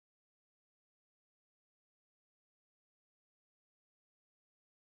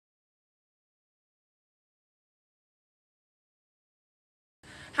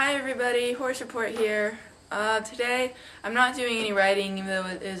Hi everybody, HorseReport here. Today I'm not doing any riding even though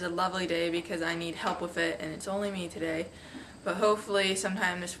it is a lovely day because I need help with it and it's only me today. But hopefully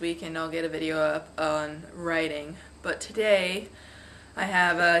sometime this weekend I'll get a video up on riding. But today I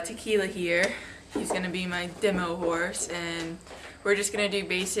have Tequila here. He's going to be my demo horse and we're just going to do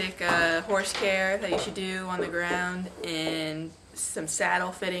basic horse care that you should do on the ground and some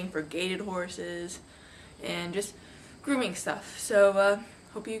saddle fitting for gaited horses and just grooming stuff. So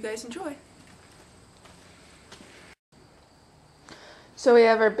hope you guys enjoy. So we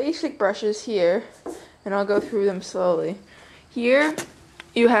have our basic brushes here, and I'll go through them slowly. Here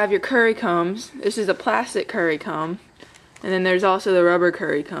you have your curry combs. This is a plastic curry comb, and then there's also the rubber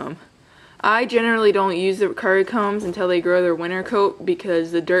curry comb. I generally don't use the curry combs until they grow their winter coat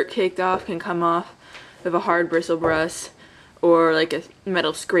because the dirt caked off can come off of a hard bristle brush or like a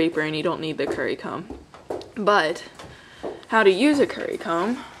metal scraper, and you don't need the curry comb. But how to use a curry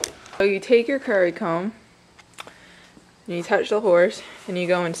comb. So you take your curry comb and you touch the horse and you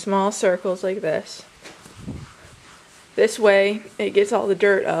go in small circles like this. This way it gets all the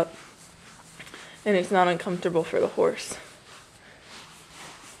dirt up and it's not uncomfortable for the horse.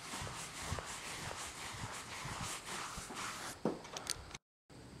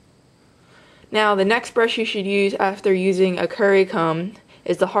 Now the next brush you should use after using a curry comb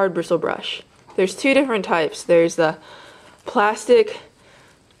is the hard bristle brush. There's two different types. There's the plastic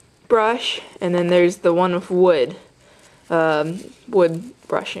brush, and then there's the one with wood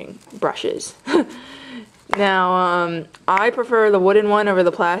brushes. Now, I prefer the wooden one over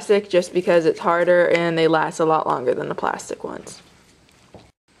the plastic just because it's harder and they last a lot longer than the plastic ones.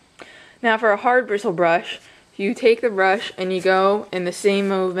 Now, for a hard bristle brush, you take the brush and you go in the same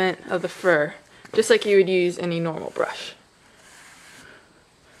movement of the fur, just like you would use any normal brush.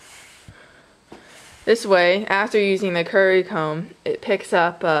 This way, after using the curry comb, it picks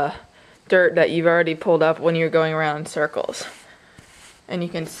up dirt that you've already pulled up when you're going around in circles. And you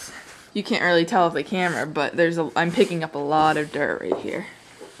can't really tell with the camera, but I'm picking up a lot of dirt right here.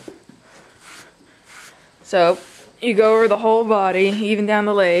 So, you go over the whole body, even down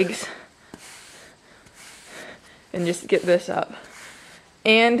the legs, and just get this up.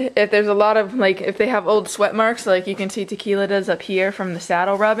 And if there's a lot of, if they have old sweat marks, like you can see Tequila does up here from the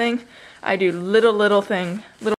saddle rubbing, I do little